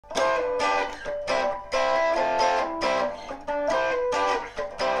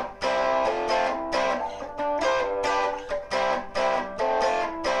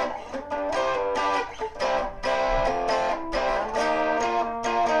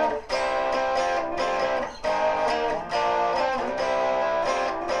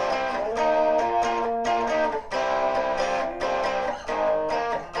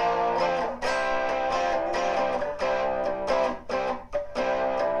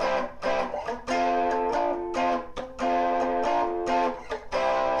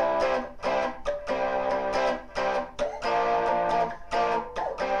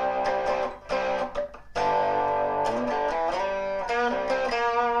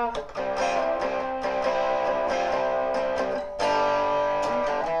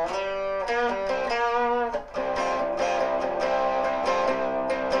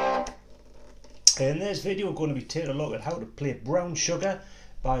today's video we're going to be taking a look at how to play Brown Sugar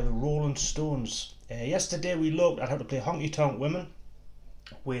by the Rolling Stones. Yesterday we looked at how to play Honky Tonk Women,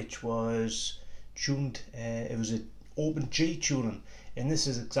 which was tuned, it was an open G tuning, and this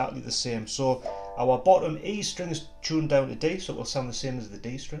is exactly the same. So our bottom E string is tuned down to D, so it will sound the same as the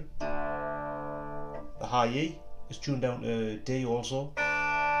D string. The high E is tuned down to D also, so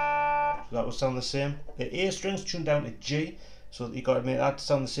that will sound the same. The A string is tuned down to G, so you got to make that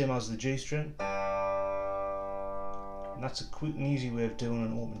sound the same as the G string. And that's a quick and easy way of doing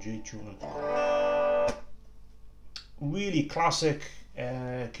an open G tuning. Really classic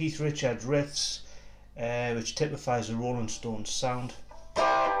Keith Richards riffs, which typifies the Rolling Stones sound.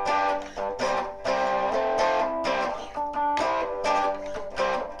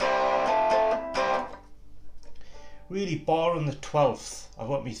 Really barring the 12th, I've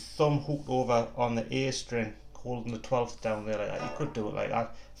got my thumb hooked over on the A string, holding the 12th down there like that. You could do it like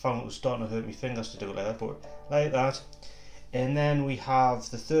that. I found it was starting to hurt my fingers to do it like that, but like that. And then we have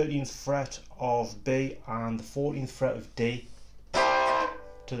the 13th fret of B and the 14th fret of D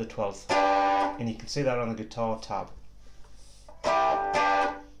to the 12th. And you can see that on the guitar tab.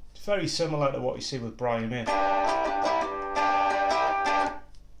 It's very similar to what you see with Brian May.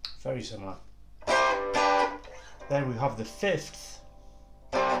 Very similar. Then we have the 5th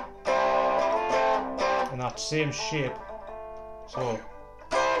in that same shape. So,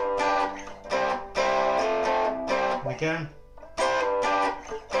 and again.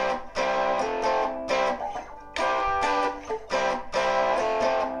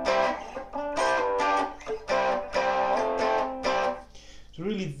 So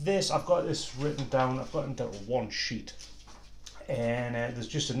really this, I've got this written down, I've got it down to one sheet. And there's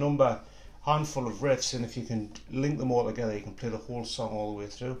just a handful of riffs, and if you can link them all together you can play the whole song all the way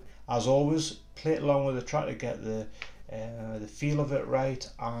through. As always, play it along with the track to get the feel of it right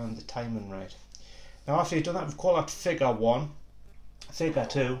and the timing right. Now after you've done that, we've called that figure 1, figure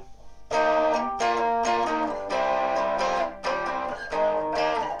 2.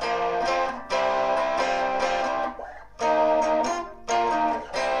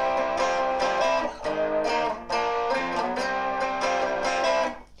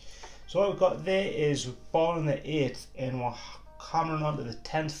 So what we've got there is we're barring the 8th and we're hammering onto the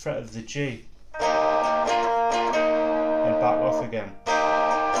 10th fret of the G and back off again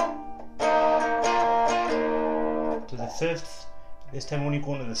to the 5th. This time we're only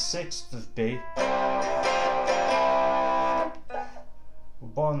going to the 6th of B. We're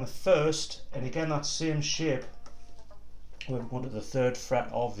barring the 1st, and again that same shape, we're going to the 3rd fret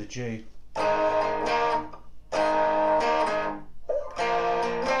of the G.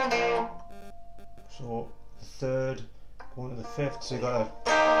 So the 3rd going to the 5th, so you got to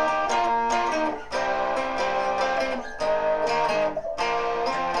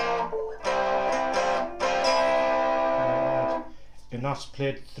and that's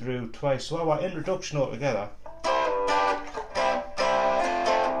played through twice. So our introduction altogether.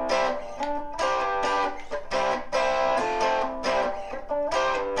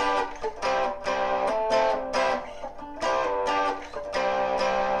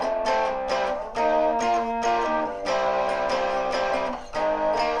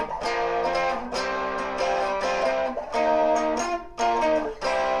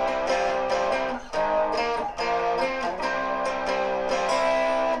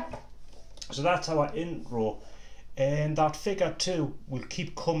 So that's our intro, and that figure 2, we'll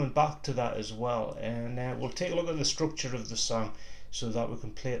keep coming back to that as well, and we'll take a look at the structure of the song so that we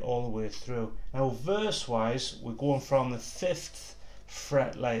can play it all the way through. Now verse wise, we're going from the 5th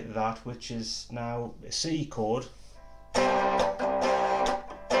fret like that, which is now a C chord, to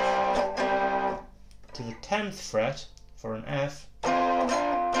the 10th fret for an F.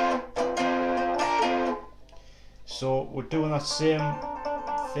 So we're doing that same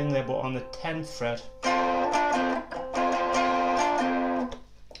thing there, but on the 10th fret,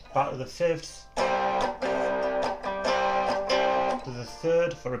 back to the 5th, to the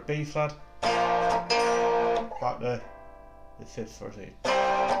 3rd for a B flat, back to the 5th for a C.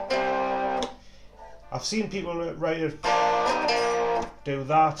 I've seen people write it, do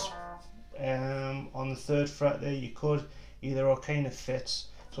that on the 3rd fret there. You could, either or kind of fits.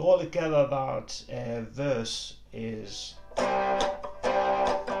 So altogether that verse is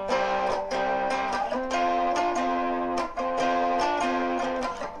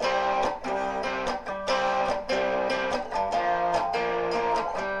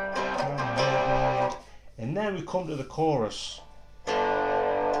and then we come to the chorus.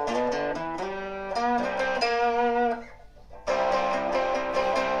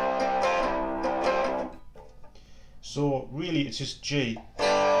 So really it's just G,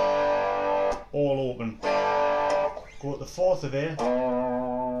 all open. Go to the 4th of A,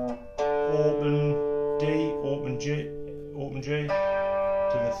 open D, open G,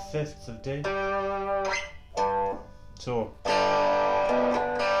 to the 5th of D. So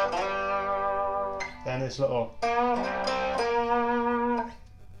then this little,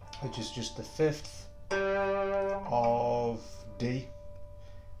 which is just the 5th of D.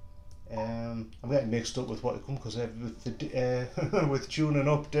 I'm getting mixed up with what it comes because with tuning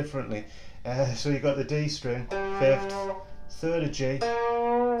up differently. So you got the D string, 5th, 3rd of G,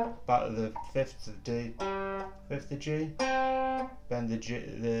 back to the 5th of D, 5th of G, bend the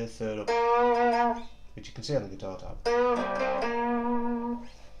 3rd up, which you can see on the guitar tab.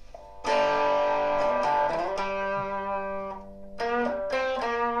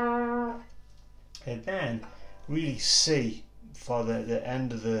 And then really C for the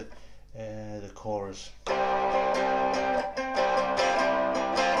end of the chorus.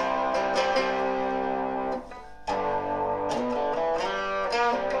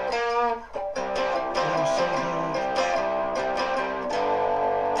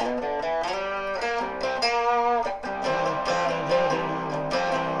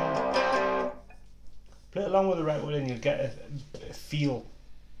 Play along with the record and you'll get a feel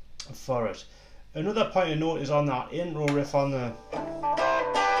for it. Another point of note is on that intro riff on the,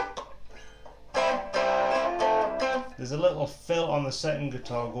 there's a little fill on the second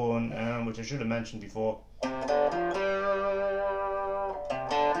guitar going, which I should have mentioned before,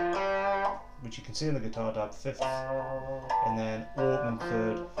 which you can see in the guitar tab, 5th, and then open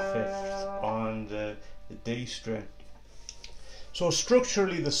 3rd, 5th on the D string. So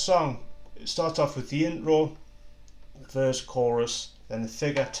structurally the song, it starts off with the intro, verse, chorus, then the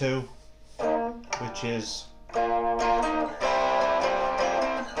figure 2, which is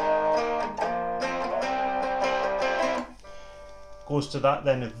goes to that,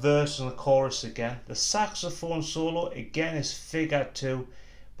 then the verse and the chorus again. The saxophone solo again is figure 2,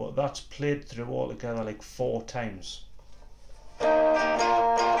 but that's played through all together like 4 times. So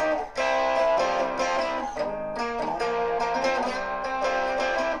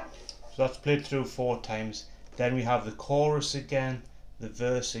that's played through 4 times. Then we have the chorus again, the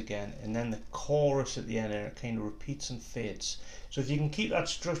verse again, and then the chorus at the end, and it kind of repeats and fades. So if you can keep that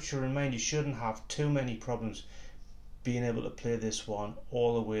structure in mind, you shouldn't have too many problems being able to play this one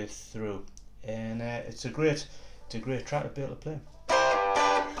all the way through. And it's a great track to be able to play.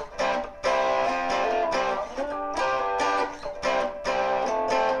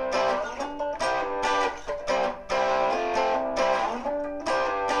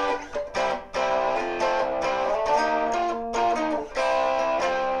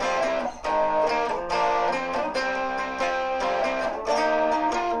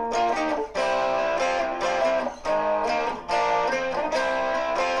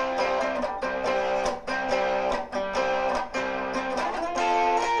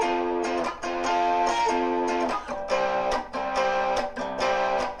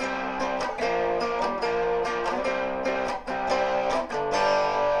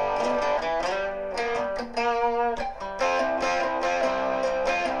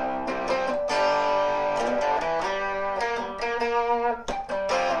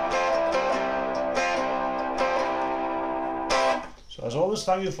 So as always,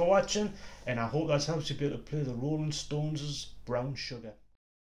 thank you for watching, and I hope that helps you be able to play the Rolling Stones' Brown Sugar.